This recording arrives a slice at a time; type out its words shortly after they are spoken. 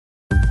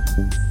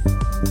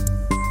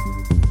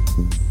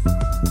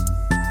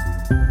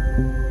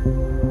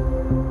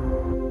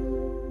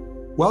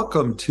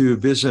Welcome to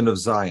Vision of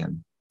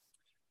Zion.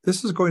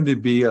 This is going to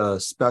be a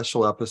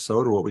special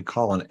episode, or what we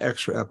call an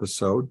extra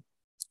episode.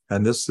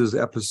 And this is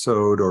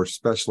episode or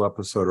special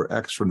episode or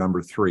extra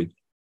number 3.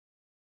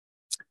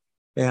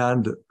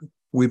 And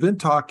we've been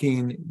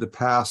talking the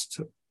past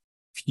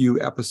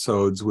few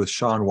episodes with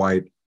Sean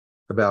White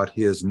about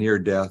his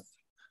near-death,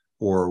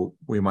 or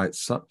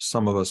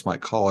some of us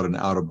might call it an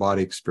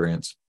out-of-body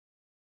experience.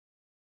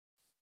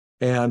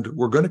 And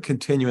we're going to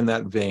continue in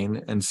that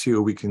vein and see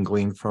what we can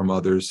glean from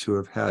others who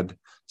have had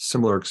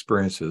similar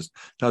experiences.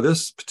 Now,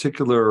 this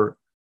particular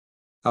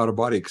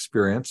out-of-body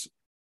experience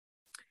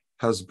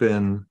has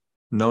been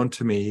known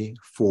to me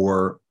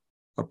for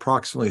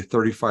approximately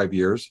 35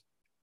 years.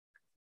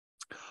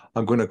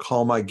 I'm going to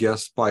call my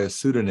guest by a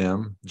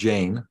pseudonym,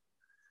 Jane.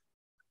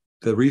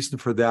 The reason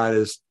for that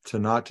is to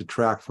not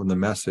detract from the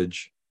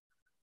message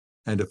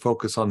and to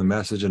focus on the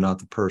message and not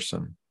the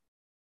person.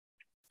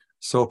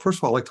 So first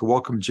of all, I'd like to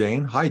welcome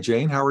Jane. Hi,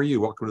 Jane. How are you?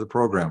 Welcome to the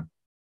program.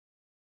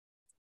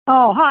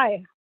 Oh,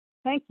 hi.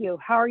 Thank you.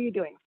 How are you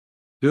doing?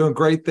 Doing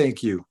great.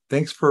 Thank you.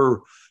 Thanks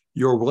for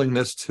your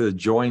willingness to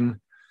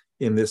join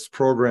in this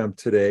program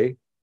today.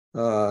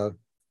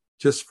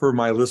 Just for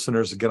my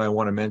listeners, again, I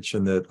want to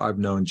mention that I've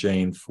known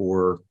Jane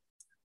for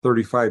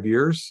 35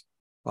 years.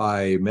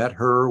 I met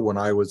her when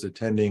I was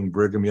attending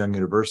Brigham Young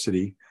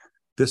University.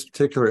 This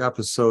particular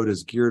episode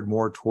is geared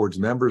more towards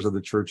members of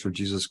the Church of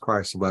Jesus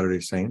Christ of Latter-day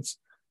Saints,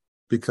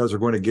 because we're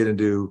going to get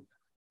into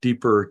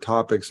deeper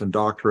topics and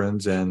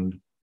doctrines, and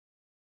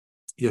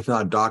if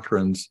not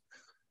doctrines,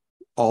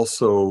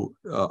 also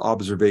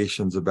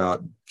observations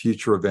about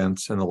future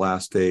events in the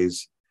last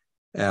days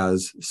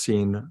as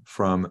seen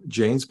from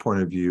Jane's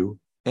point of view.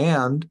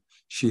 And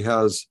she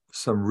has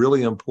some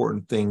really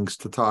important things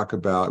to talk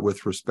about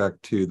with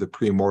respect to the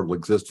premortal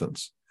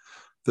existence.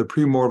 The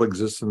premortal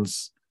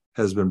existence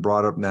has been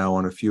brought up now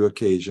on a few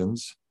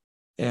occasions,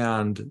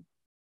 and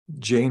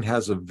Jane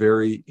has a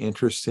very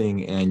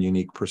interesting and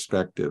unique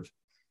perspective.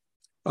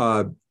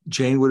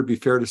 Jane, would it be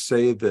fair to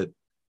say that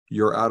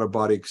your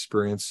out-of-body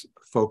experience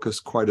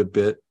focused quite a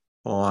bit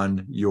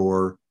on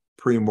your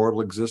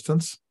premortal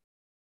existence?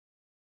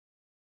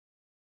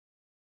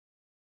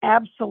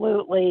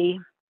 Absolutely.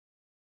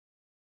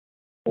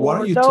 Why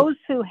don't you those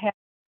who have...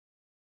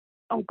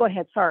 Oh, go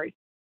ahead. Sorry.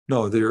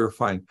 No, you're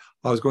fine.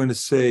 I was going to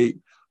say,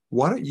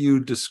 why don't you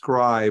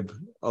describe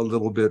a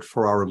little bit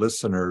for our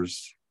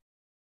listeners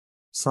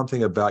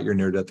something about your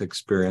near-death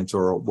experience,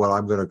 or what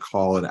I'm going to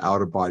call an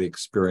out-of-body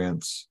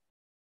experience.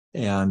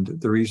 And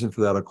the reason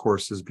for that, of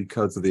course, is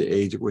because of the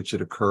age at which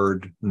it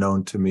occurred,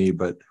 known to me.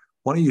 But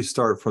why don't you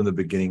start from the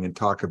beginning and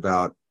talk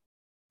about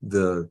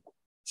the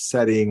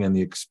setting and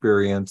the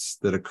experience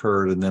that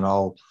occurred, and then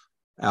I'll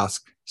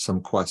ask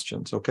some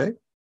questions, okay?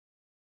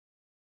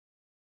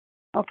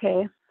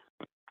 Okay.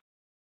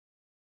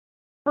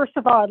 First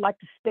of all, I'd like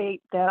to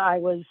state that I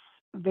was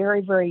very,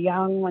 very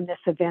young when this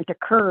event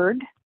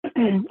occurred.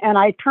 And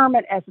I term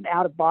it as an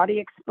out-of-body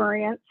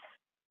experience,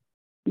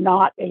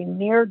 not a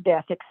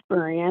near-death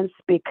experience,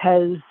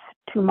 because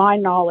to my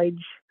knowledge,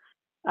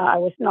 I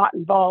was not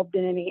involved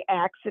in any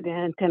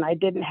accident and I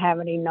didn't have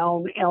any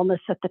known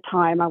illness at the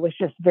time. I was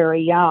just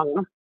very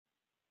young.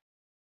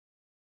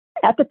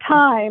 At the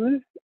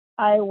time,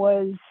 I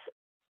was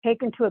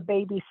taken to a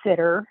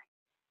babysitter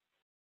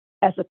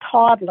as a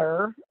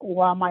toddler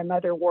while my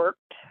mother worked.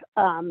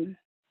 I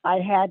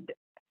had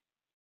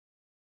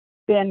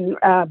been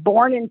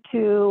born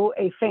into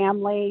a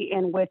family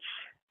in which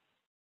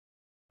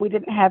we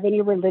didn't have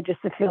any religious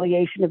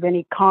affiliation of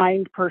any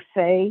kind per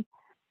se.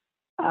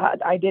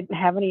 I didn't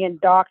have any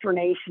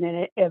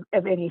indoctrination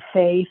of any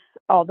faith,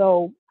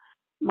 although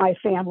my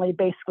family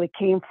basically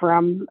came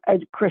from a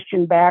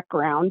Christian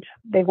background.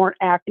 They weren't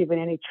active in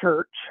any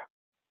church.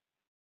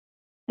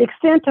 The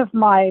extent of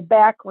my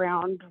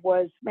background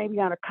was maybe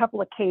on a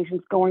couple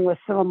occasions going with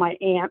some of my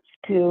aunts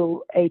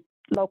to a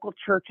local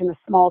church in a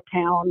small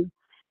town,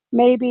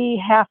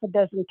 maybe half a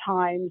dozen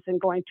times,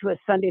 and going to a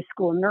Sunday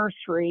school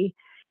nursery.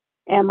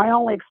 And my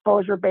only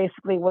exposure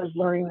basically was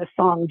learning the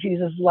song,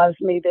 Jesus Loves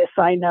Me, This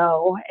I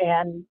Know,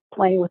 and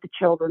playing with the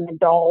children and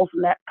dolls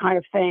and that kind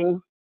of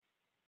thing.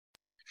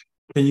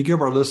 Can you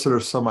give our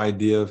listeners some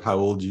idea of how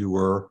old you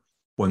were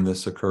when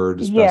this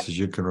occurred, as best as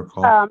you can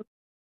recall?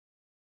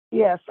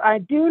 Yes, I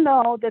do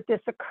know that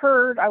this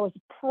occurred. I was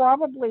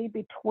probably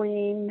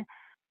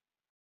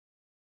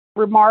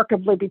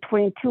remarkably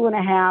between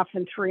 2.5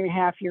 and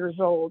 3.5 years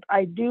old.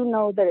 I do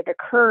know that it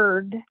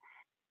occurred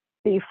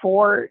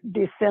before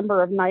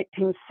December of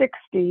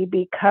 1960,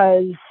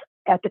 because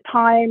at the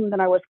time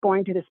that I was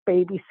going to this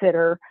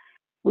babysitter,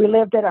 we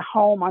lived at a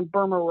home on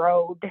Burma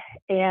Road,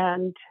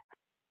 and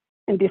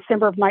in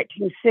December of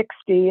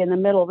 1960, in the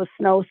middle of a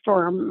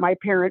snowstorm, my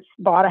parents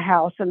bought a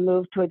house and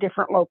moved to a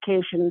different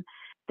location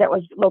that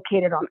was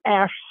located on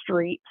Ash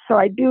Street. So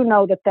I do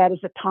know that that is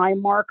a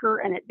time marker,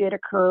 and it did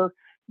occur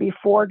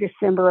before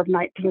December of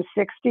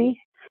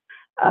 1960.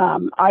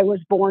 I was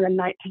born in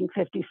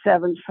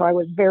 1957, so I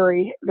was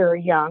very,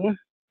 very young.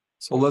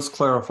 So let's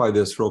clarify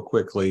this real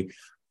quickly.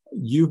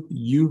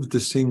 You've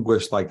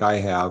distinguished, like I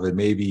have, and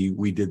maybe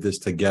we did this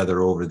together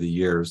over the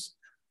years.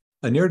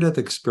 A near-death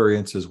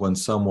experience is when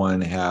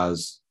someone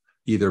has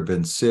either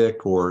been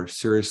sick or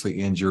seriously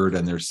injured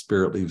and their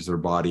spirit leaves their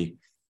body.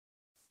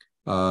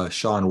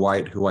 Sean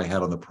White, who I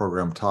had on the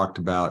program, talked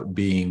about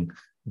being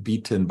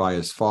beaten by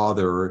his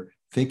father,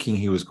 thinking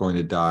he was going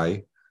to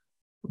die,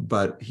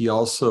 but he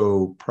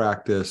also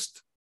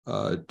practiced,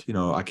 I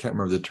can't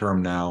remember the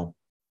term now,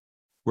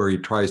 where he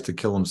tries to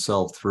kill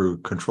himself through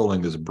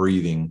controlling his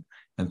breathing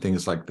and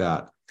things like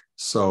that.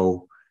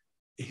 So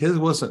his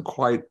wasn't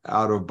quite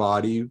out of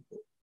body,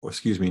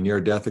 near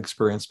death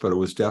experience, but it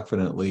was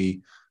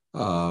definitely,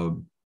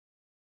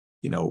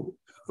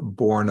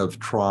 born of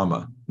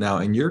trauma. Now,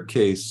 in your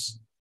case,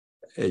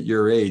 at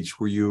your age,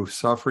 were you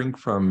suffering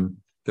from,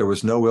 there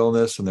was no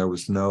illness and there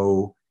was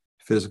no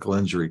physical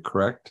injury,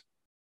 correct?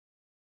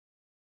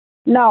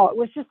 No, it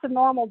was just a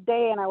normal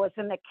day, and I was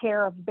in the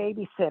care of a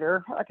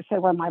babysitter, like I said,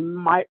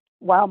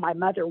 while my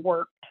mother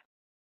worked.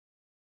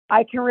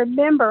 I can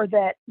remember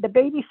that the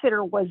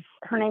babysitter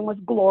her name was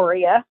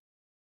Gloria,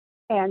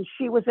 and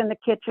she was in the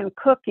kitchen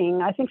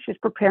cooking. I think she was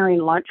preparing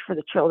lunch for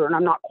the children.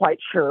 I'm not quite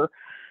sure.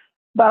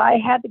 But I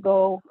had to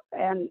go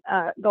and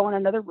go in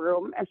another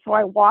room. And so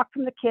I walked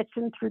from the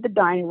kitchen through the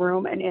dining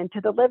room and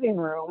into the living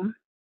room.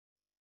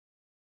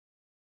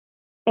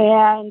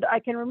 And I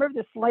can remember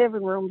this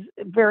living room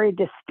very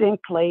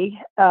distinctly.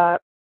 It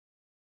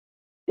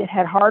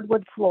had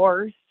hardwood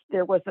floors.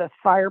 There was a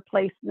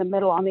fireplace in the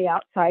middle on the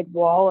outside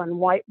wall and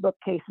white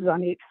bookcases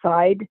on each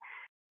side,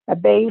 a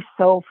beige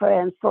sofa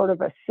and sort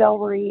of a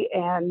celery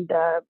and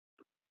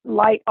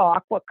light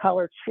aqua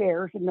colored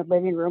chairs in the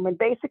living room. And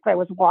basically I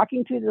was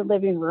walking through the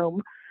living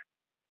room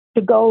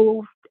to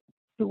go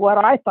to what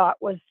I thought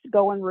was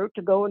go en route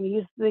to go and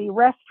use the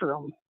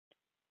restroom.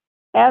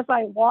 As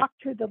I walked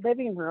through the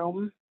living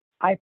room,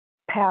 I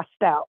passed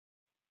out,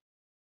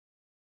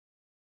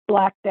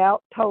 blacked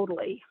out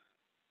totally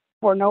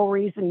for no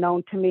reason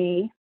known to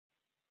me.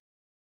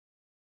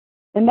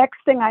 The next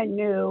thing I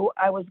knew,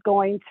 I was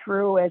going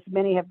through, as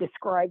many have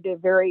described, a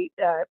very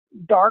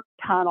dark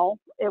tunnel.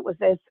 It was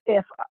as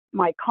if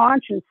my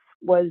conscience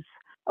was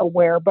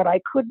aware, but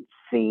I couldn't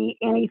see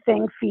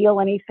anything,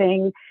 feel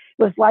anything.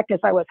 It was like as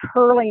I was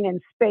hurling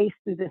in space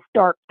through this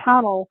dark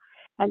tunnel,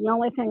 and the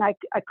only thing I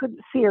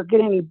couldn't see or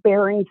get any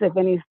bearings of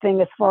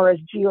anything as far as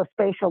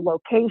geospatial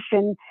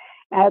location,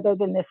 other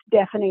than this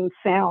deafening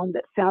sound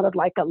that sounded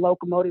like a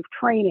locomotive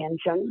train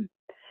engine.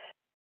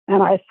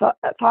 And I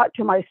thought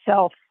to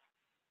myself,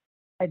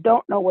 I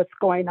don't know what's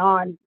going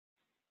on,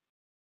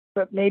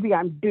 but maybe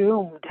I'm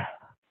doomed.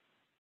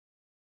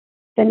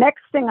 The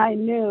next thing I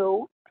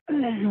knew,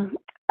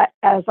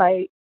 as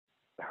I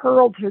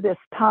hurled through this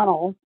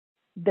tunnel,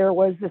 there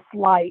was this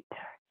light,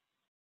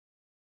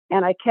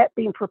 and I kept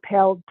being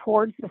propelled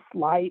towards this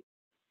light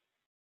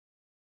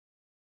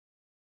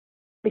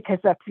because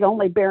that's the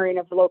only bearing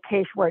of the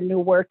location where I knew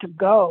where to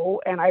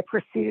go, and I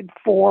proceeded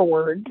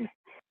forward,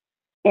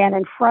 and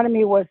in front of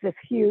me was this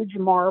huge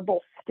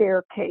marble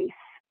staircase.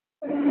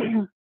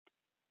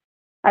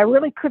 I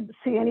really couldn't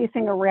see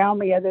anything around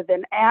me other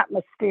than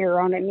atmosphere.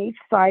 On each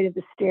side of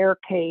the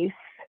staircase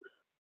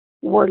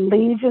were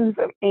legions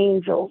of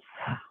angels.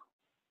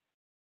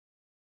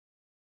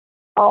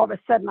 All of a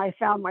sudden, I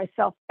found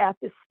myself at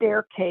the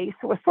staircase.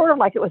 It was sort of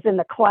like it was in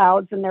the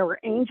clouds, and there were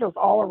angels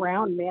all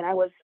around me, and I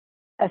was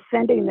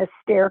ascending this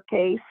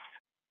staircase.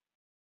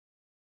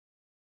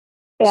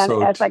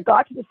 And as I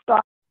got to the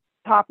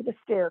top of the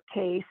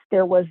staircase,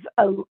 there was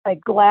a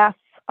glass,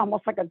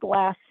 almost like a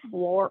glass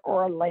floor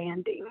or a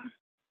landing.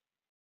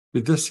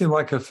 Did this seem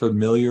like a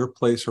familiar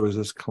place, or was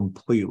this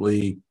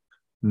completely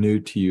new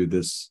to you,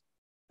 this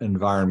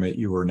environment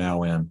you were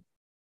now in?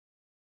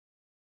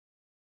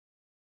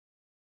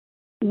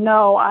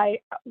 No,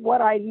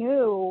 what I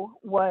knew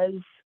was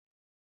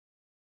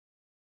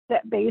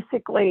that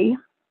basically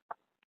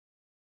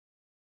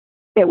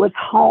it was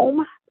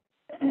home,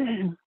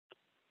 and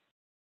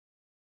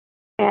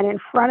in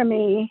front of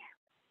me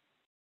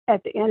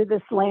at the end of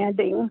this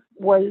landing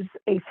was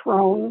a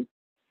throne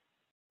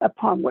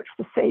upon which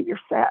the Savior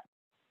sat.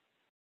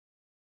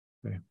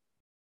 Okay.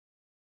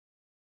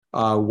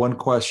 One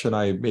question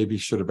I maybe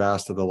should have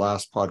asked at the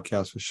last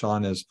podcast with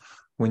Sean is,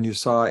 when you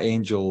saw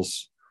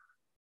angels,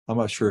 I'm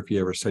not sure if he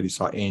ever said he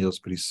saw angels,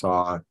 but he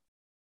saw,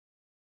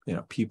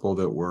 people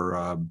that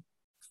were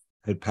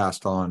had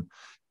passed on.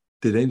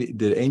 Do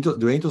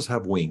angels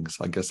have wings?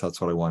 I guess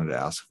that's what I wanted to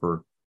ask,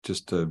 for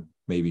just to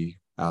maybe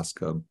ask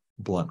a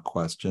blunt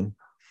question.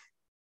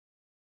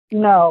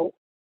 No.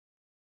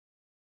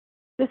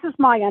 This is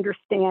my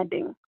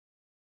understanding.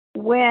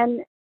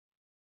 When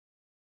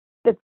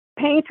the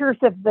painters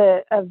of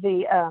the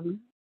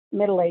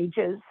Middle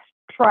Ages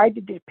tried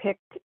to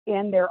depict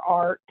in their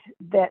art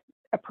that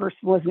a person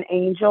was an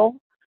angel,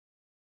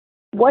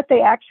 what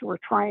they actually were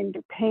trying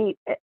to paint,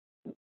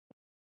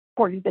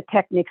 according to the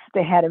techniques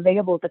they had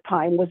available at the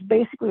time, was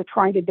basically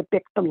trying to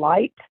depict the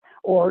light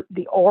or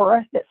the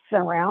aura that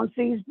surrounds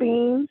these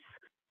beings.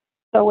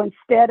 So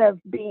instead of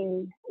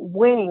being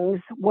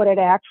wings, what it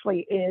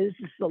actually is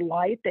the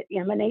light that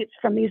emanates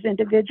from these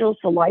individuals,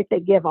 the light they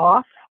give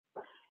off.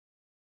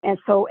 And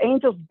so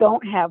angels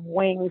don't have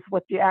wings.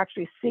 What you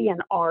actually see in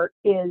art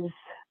is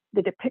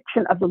the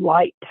depiction of the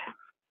light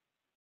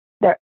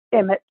that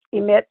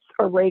emits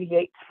or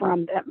radiates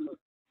from them.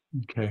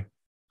 Okay.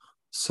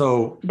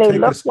 So They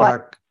take look us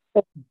like,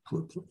 back,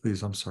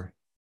 please. I'm sorry.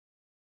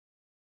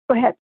 go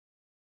ahead.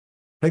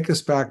 Take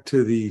us back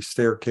to the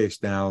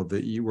staircase now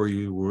that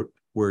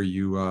where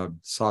you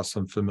saw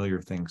some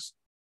familiar things.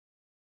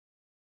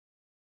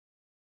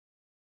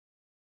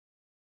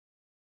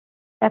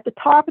 At the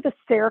top of the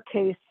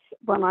staircase,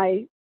 when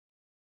I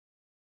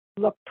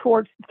looked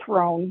towards the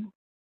throne,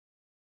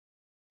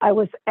 I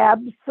was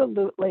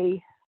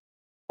absolutely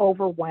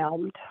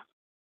overwhelmed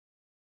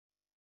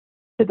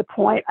to the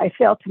point I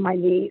fell to my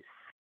knees.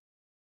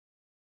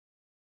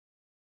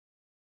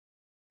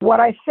 What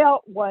I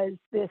felt was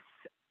this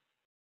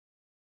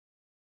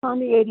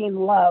permeating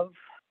love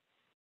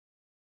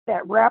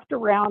that wrapped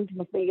around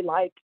me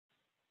like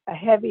a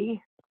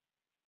heavy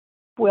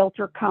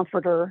quilter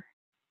comforter,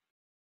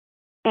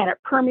 and it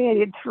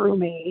permeated through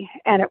me,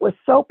 and it was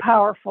so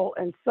powerful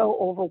and so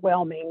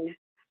overwhelming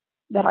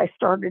that I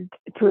started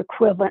to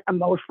equivalent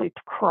emotionally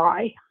to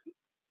cry.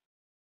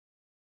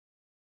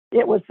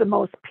 It was the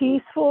most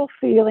peaceful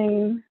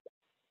feeling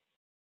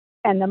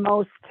and the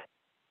most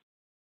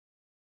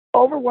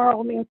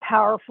overwhelming,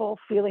 powerful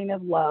feeling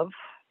of love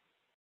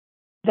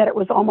that it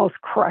was almost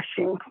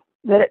crushing,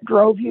 that it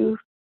drove you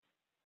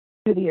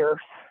to the earth.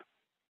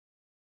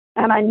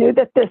 And I knew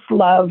that this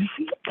love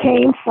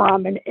came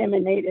from and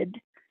emanated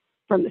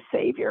from the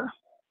Savior.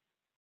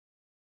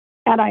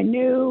 And I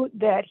knew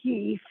that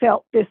he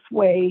felt this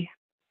way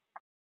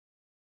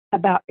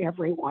about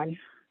everyone.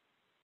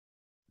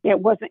 It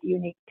wasn't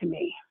unique to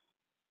me.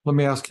 Let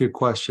me ask you a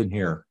question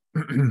here.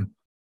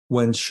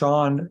 When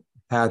Sean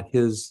had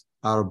his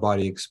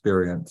out-of-body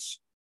experience,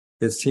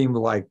 it seemed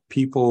like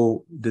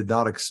people did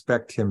not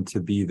expect him to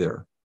be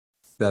there,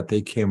 that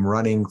they came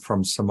running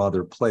from some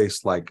other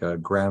place, like a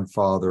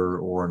grandfather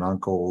or an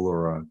uncle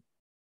or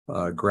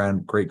a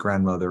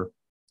great-grandmother.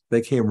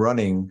 They came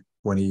running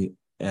when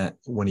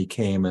he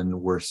came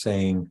and were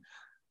saying,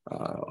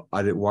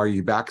 why are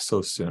you back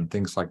so soon?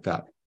 Things like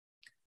that.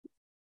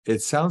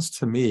 It sounds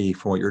to me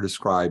from what you're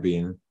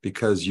describing,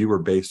 because you were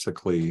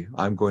basically,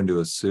 I'm going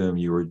to assume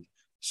you were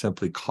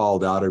simply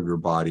called out of your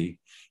body,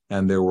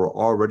 and there were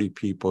already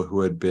people who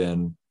had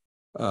been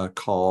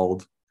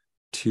called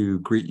to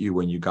greet you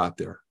when you got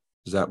there.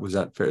 Was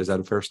that fair? Is that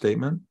a fair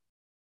statement?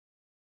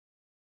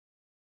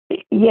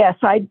 Yes,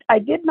 I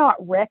did not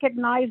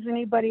recognize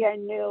anybody I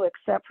knew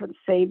except for the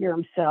Savior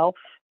himself,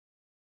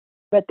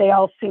 but they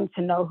all seemed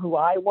to know who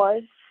I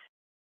was.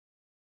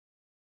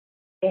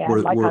 And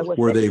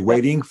were they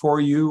waiting for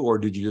you, or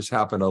did you just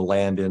happen to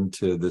land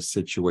into this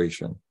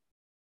situation?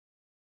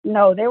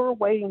 No, they were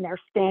waiting there,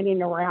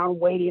 standing around,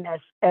 waiting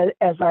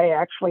as I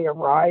actually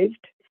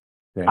arrived.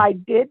 Okay. I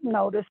did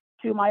notice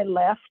to my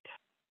left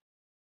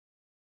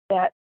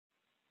that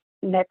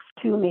next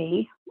to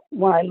me,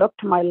 when I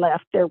looked to my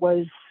left, there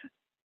was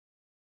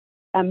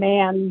a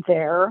man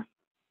there.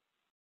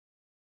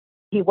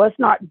 He was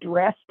not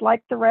dressed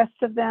like the rest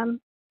of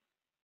them.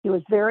 He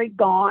was very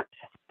gaunt,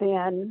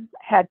 thin,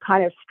 had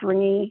kind of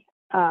stringy,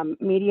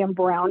 medium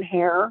brown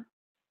hair.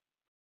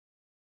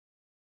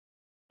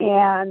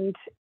 And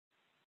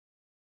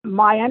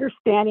my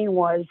understanding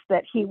was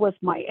that he was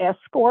my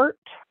escort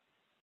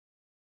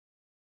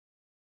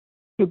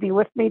to be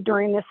with me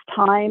during this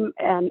time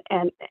and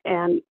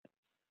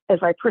as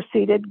I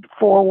proceeded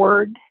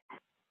forward.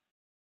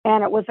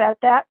 And it was at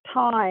that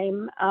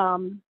time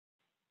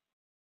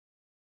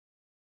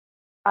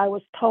I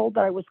was told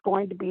that I was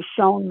going to be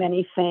shown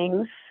many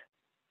things.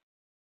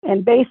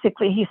 And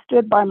basically, he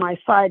stood by my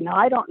side. Now,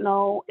 I don't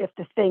know if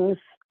the things,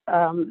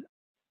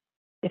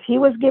 if he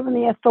was given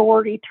the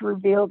authority to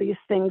reveal these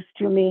things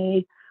to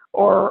me,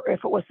 or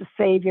if it was the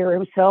Savior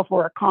himself,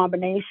 or a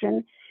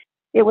combination.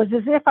 It was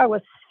as if I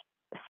was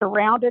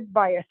surrounded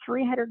by a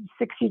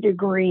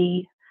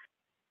 360-degree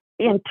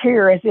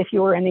interior, as if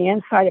you were in the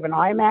inside of an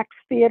IMAX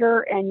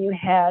theater, and you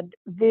had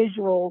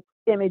visual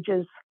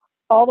images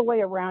all the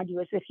way around you,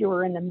 as if you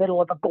were in the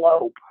middle of a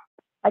globe.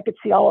 I could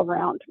see all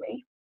around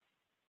me.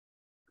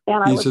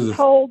 And I was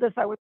told as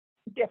I was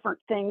different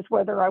things,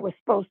 whether I was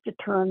supposed to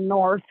turn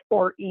north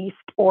or east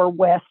or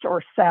west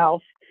or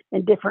south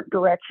in different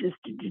directions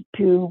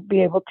to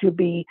be able to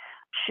be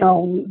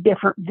shown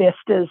different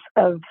vistas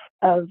of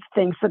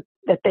things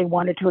that they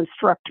wanted to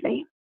instruct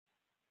me.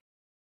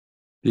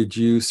 Did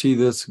you see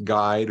this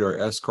guide or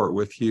escort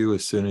with you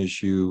as soon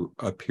as you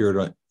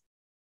appeared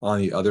on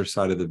the other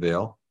side of the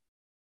veil?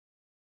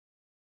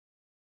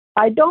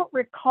 I don't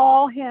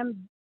recall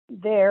him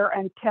there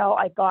until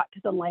I got to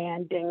the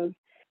landing.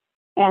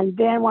 And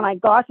then when I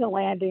got to the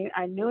landing,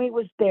 I knew he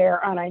was there,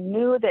 and I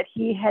knew that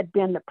he had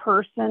been the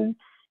person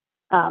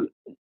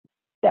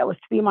that was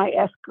to be my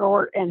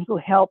escort and who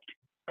helped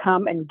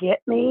come and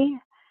get me.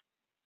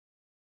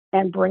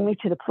 and bring me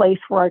to the place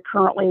where I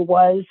currently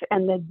was.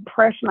 And the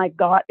impression I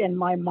got in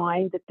my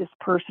mind that this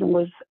person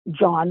was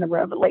John the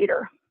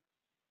Revelator.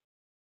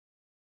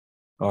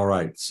 All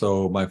right.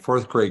 So my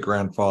fourth great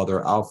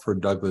grandfather,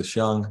 Alfred Douglas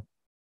Young,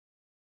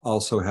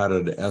 also had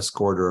an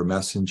escort or a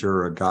messenger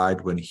or a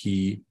guide when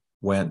he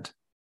went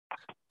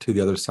to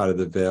the other side of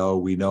the veil.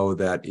 We know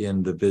that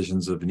in the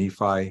visions of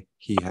Nephi,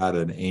 he had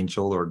an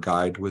angel or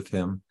guide with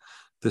him.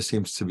 This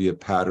seems to be a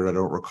pattern. I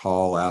don't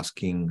recall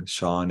asking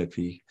Sean if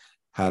he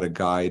had a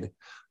guide,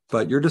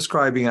 but you're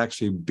describing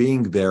actually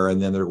being there.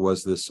 And then there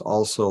was this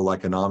also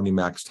like an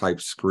Omnimax type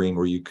screen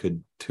where you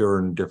could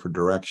turn different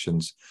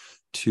directions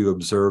to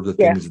observe the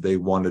things that they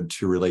wanted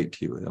to relate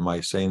to you. Am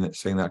I saying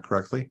that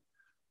correctly?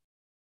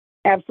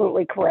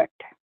 Absolutely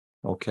correct.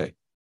 Okay.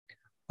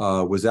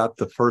 Was that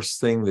the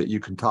first thing that you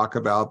can talk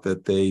about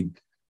that they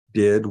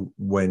did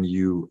when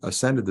you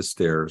ascended the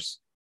stairs?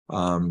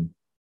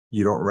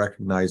 You don't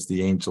recognize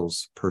the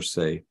angels per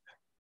se.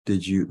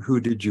 Who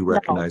did you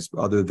recognize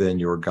other than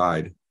your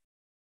guide?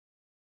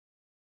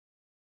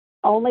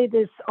 Only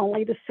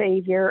the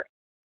Savior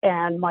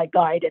and my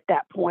guide at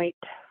that point.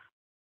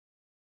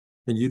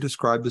 Can you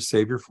describe the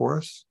Savior for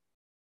us?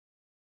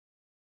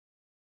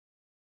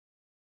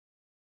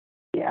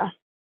 Yeah.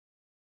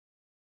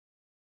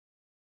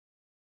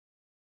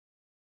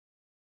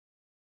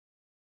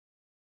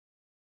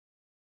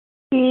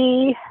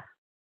 He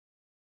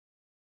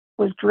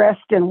was dressed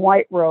in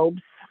white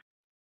robes.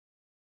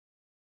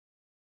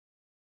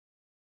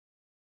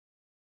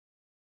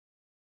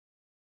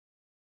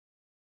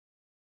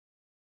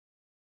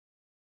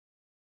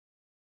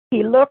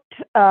 He looked,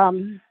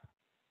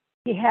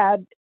 he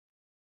had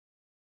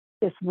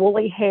this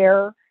woolly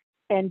hair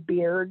and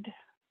beard.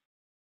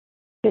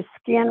 His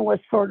skin was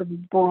sort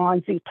of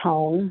bronzy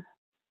tone.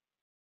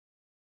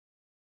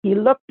 He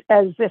looked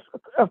as if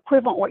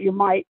equivalent what you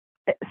might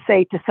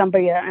say to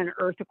somebody an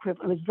earth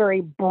equivalent. It was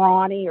very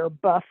brawny or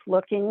buff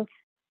looking,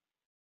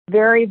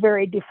 very,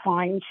 very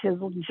defined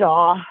chiseled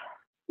jaw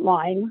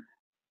line,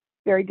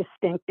 very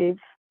distinctive.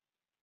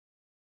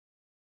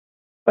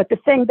 But the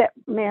thing that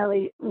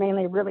mainly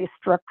really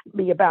struck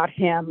me about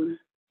him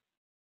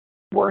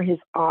were his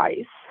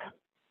eyes.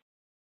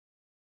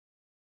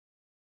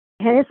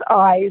 His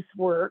eyes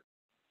were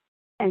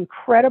an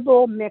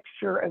incredible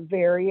mixture of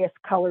various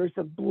colors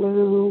of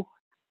blue,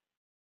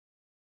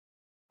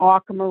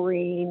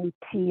 aquamarine,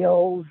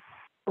 teals,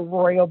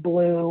 royal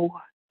blue.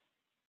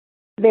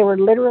 They were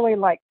literally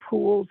like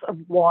pools of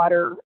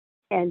water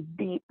and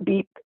deep,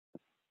 deep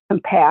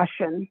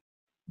compassion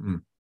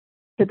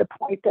to the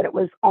point that it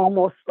was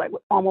almost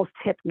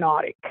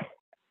hypnotic.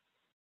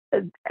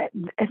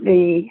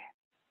 The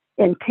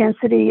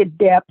intensity and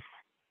depth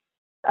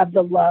of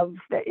the love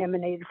that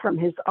emanated from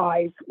his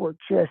eyes were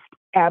just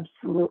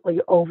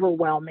absolutely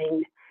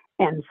overwhelming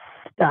and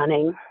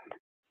stunning.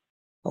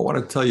 I want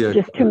to tell you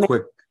a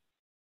quick.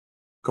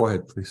 Go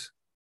ahead, please.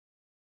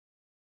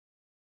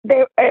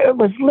 It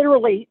was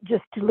literally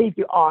just to leave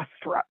you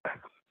awestruck.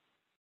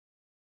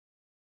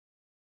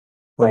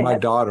 When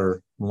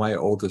my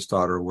oldest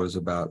daughter was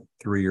about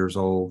 3 years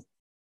old,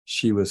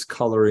 she was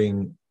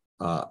coloring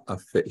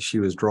she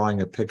was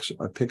drawing a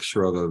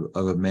picture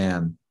of a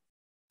man,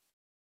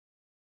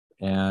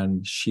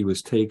 and she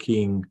was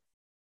taking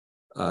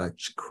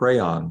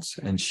crayons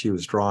and she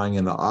was drawing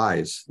in the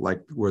eyes,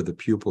 like where the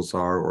pupils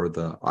are or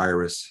the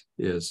iris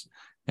is,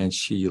 and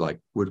she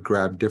would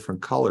grab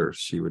different colors.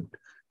 She would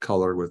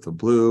color with a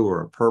blue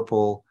or a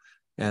purple,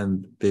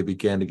 and they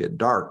began to get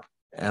dark.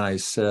 And I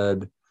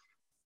said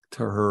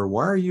to her,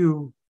 "Why are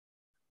you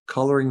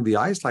coloring the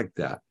eyes like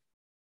that?"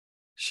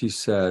 She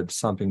said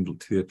something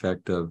to the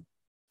effect of,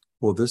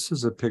 "Well, this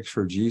is a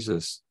picture of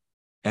Jesus,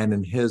 and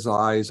in his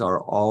eyes are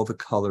all the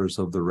colors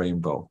of the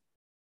rainbow."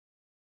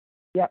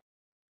 Yep.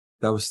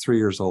 That was 3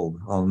 years old.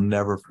 I'll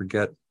never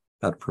forget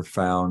that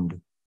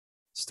profound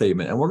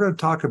statement. And we're going to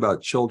talk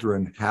about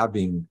children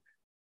having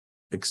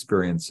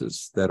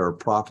experiences that are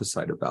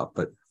prophesied about,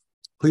 but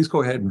please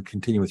go ahead and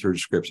continue with your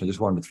description. I just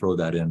wanted to throw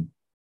that in.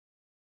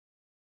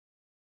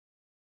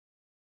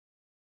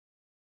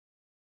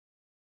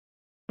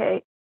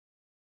 Okay.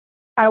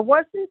 I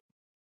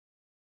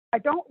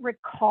don't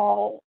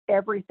recall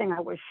everything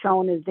I was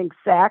shown in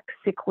exact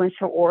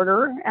sequential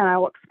order, and I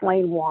will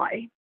explain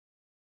why.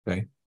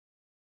 Okay.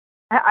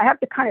 I have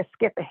to kind of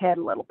skip ahead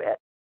a little bit.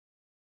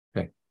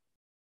 Okay.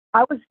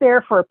 I was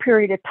there for a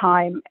period of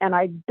time, and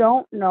I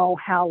don't know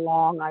how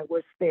long I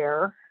was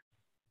there,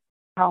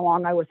 how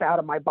long I was out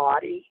of my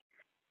body.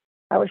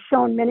 I was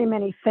shown many,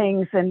 many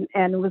things, and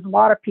with a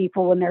lot of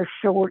people when they're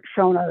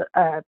shown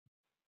a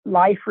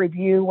life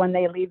review when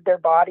they leave their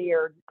body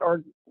or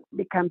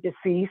become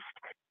deceased.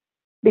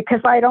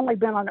 Because I had only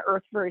been on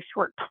Earth a very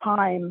short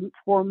time,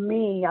 for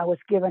me, I was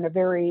given a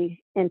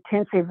very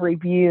intensive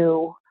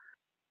review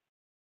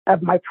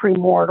of my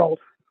premortal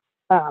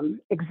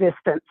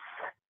existence.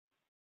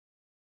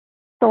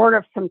 Sort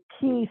of some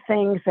key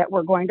things that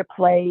were going to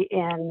play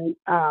in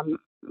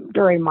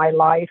during my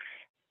life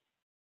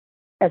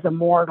as a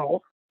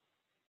mortal,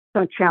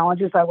 some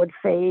challenges I would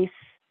face,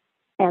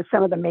 and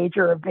some of the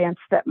major events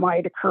that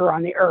might occur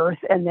on the earth,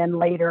 and then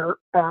later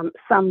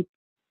some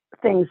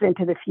things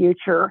into the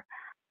future.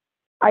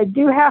 I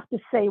do have to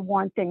say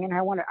one thing, and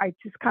I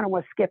just kind of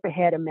want to skip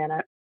ahead a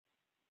minute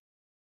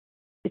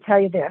to tell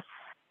you this.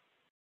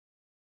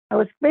 I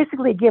was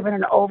basically given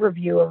an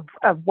overview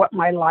of what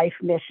my life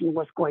mission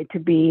was going to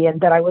be,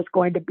 and that I was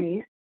going to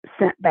be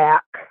sent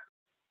back.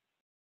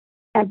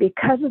 And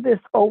because of this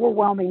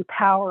overwhelming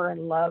power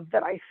and love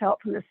that I felt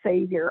from the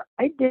Savior,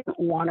 I didn't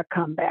want to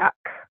come back.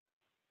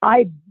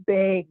 I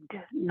begged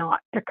not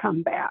to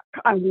come back.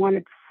 I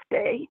wanted to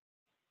stay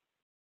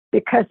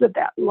because of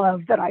that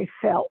love that I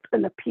felt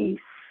and the peace.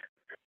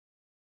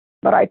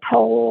 But I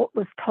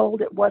was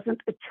told it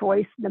wasn't a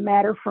choice in the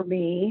matter for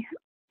me,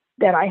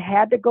 that I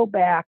had to go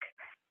back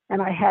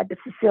and I had to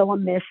fulfill a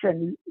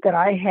mission that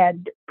I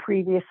had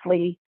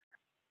previously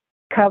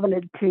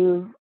covenanted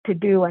to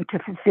do and to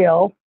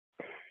fulfill.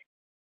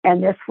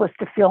 And this was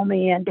to fill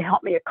me in to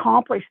help me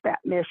accomplish that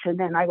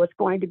mission. And I was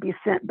going to be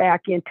sent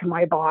back into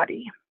my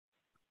body.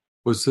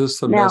 Was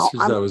this a message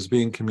that was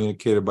being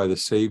communicated by the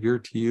Savior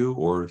to you,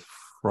 or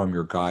from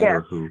your guide, yes,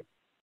 or who?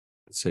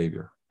 The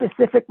Savior.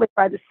 Specifically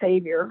by the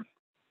Savior.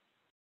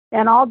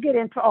 And I'll get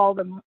into all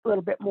the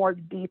little bit more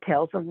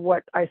details of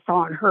what I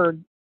saw and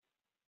heard,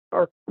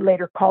 or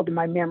later called to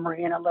my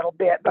memory in a little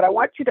bit. But I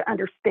want you to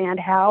understand,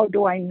 how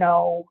do I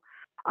know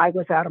I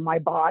was out of my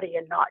body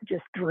and not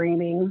just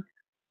dreaming?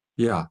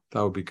 Yeah,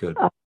 that would be good.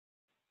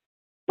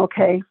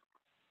 Okay.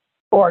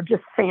 Or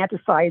just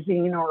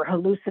fantasizing or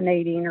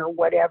hallucinating or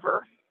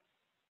whatever.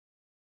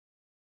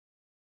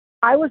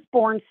 I was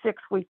born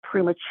 6 weeks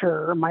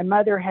premature. My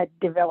mother had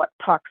developed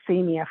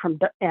toxemia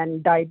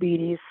and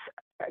diabetes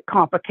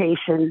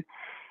complication.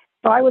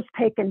 So I was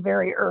taken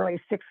very early,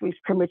 6 weeks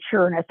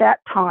premature. And at that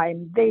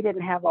time, they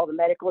didn't have all the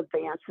medical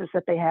advances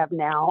that they have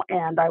now.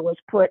 And I was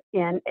put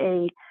in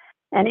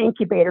an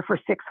incubator for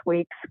 6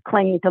 weeks,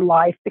 clinging to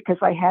life, because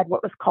I had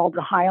what was called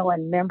a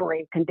hyaline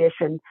membrane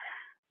condition.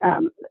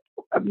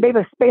 It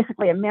was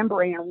basically a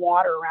membrane and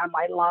water around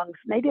my lungs.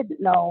 And they didn't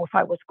know if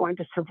I was going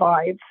to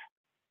survive.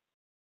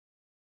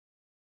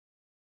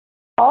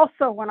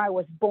 Also, when I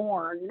was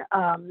born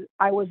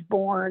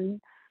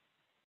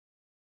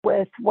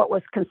with what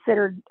was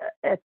considered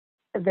a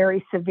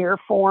very severe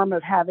form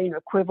of having an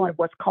equivalent of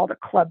what's called a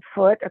club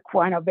foot, a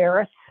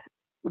equinovarus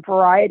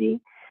variety.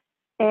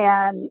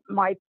 And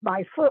my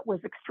foot was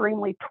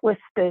extremely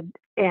twisted,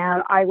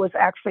 and I was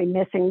actually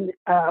missing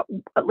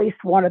at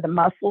least one of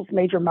the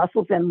major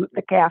muscles in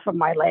the calf of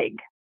my leg.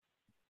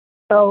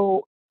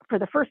 So for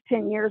the first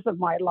 10 years of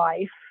my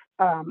life,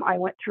 I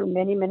went through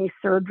many, many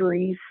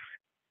surgeries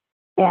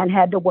and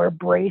had to wear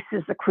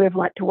braces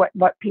equivalent to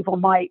what people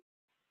might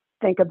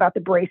think about the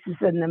braces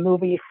in the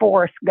movie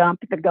Forrest Gump,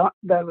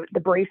 the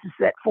braces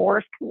that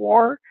Forrest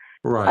wore.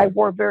 Right. I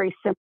wore very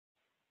simple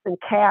and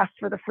casts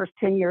for the first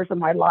 10 years of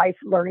my life,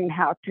 learning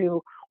how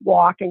to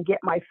walk and get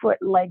my foot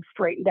and legs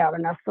straightened out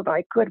enough so that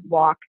I could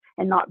walk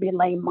and not be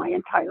lame my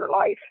entire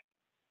life.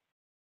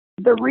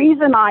 The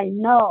reason I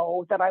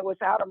know that I was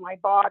out of my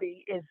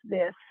body is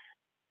this.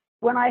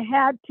 When I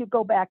had to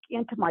go back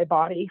into my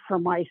body, for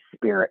my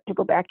spirit to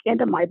go back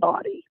into my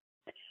body,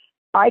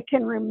 I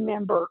can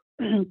remember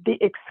the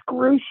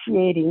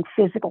excruciating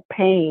physical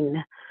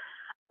pain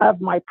of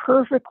my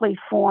perfectly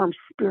formed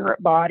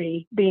spirit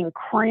body being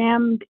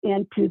crammed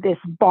into this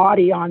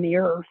body on the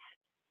earth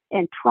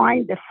and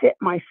trying to fit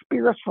my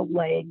spiritual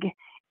leg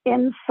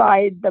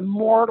inside the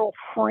mortal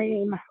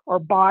frame or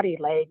body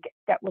leg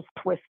that was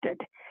twisted,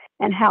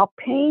 and how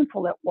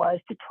painful it was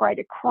to try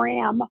to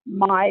cram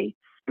my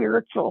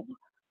spiritual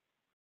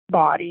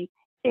body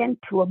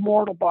into a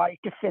mortal body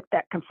to fit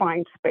that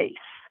confined space.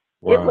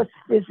 Wow. It was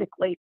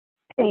physically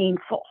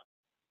painful.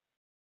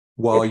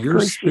 While your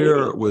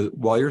spirit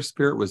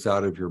was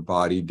out of your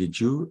body, did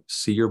you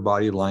see your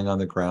body lying on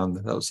the ground?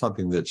 That was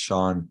something that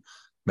Sean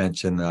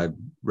mentioned. I've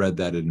read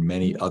that in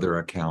many other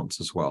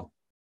accounts as well.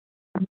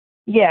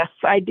 Yes,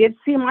 I did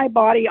see my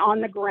body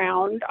on the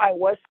ground. I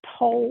was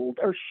told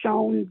or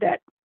shown that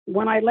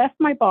when I left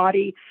my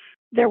body,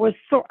 there was,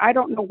 I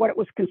don't know what it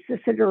was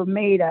consisted or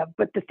made of,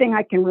 but the thing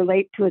I can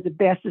relate to the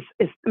best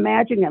is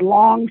imagine a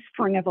long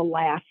string of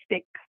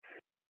elastic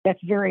that's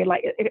very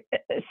like, it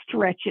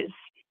stretches.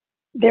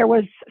 There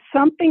was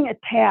something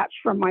attached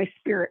from my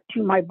spirit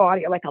to my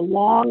body, like a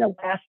long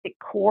elastic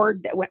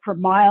cord that went for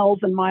miles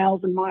and miles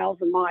and miles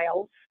and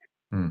miles.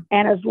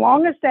 And as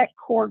long as that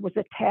cord was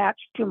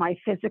attached to my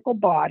physical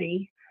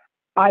body,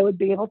 I would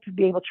be able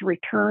to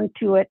return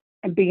to it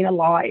and being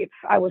alive.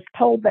 I was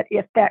told that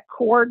if that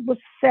cord was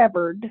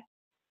severed,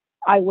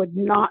 I would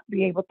not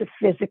be able to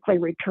physically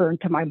return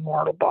to my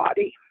mortal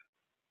body.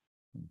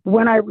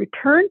 When I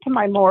returned to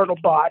my mortal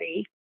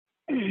body,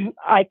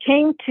 I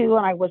came to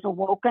and I was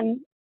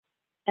awoken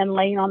and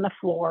laying on the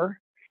floor.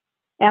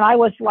 And I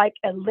was like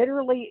a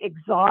literally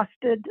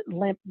exhausted,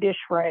 limp dish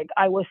rag.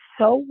 I was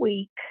so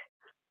weak,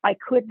 I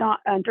could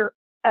not utter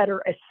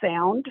a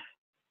sound.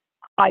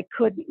 I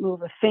couldn't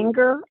move a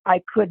finger.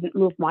 I couldn't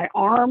move my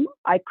arm.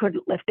 I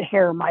couldn't lift a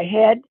hair of my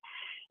head.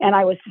 And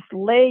I was just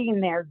laying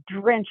there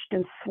drenched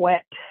in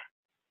sweat.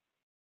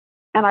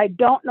 And I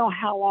don't know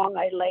how long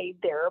I laid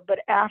there, but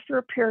after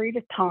a period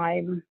of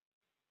time,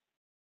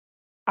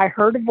 I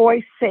heard a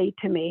voice say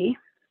to me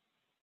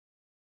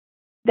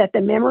that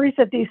the memories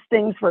of these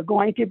things were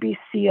going to be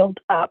sealed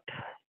up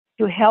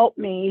to help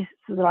me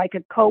so that I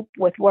could cope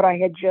with what I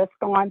had just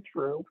gone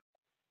through.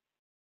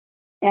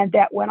 And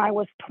that when I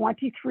was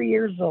 23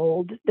 years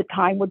old, the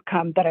time would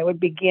come that I would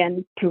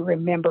begin to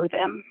remember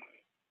them.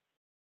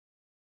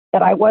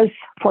 That I was,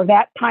 for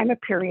that time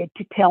of period,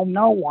 to tell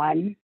no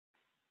one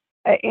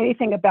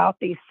anything about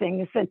these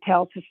things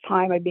until such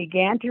time I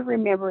began to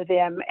remember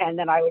them, and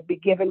then I would be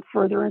given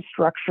further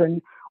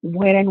instruction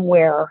when and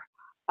where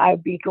I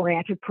would be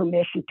granted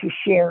permission to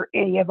share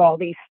any of all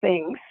these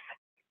things.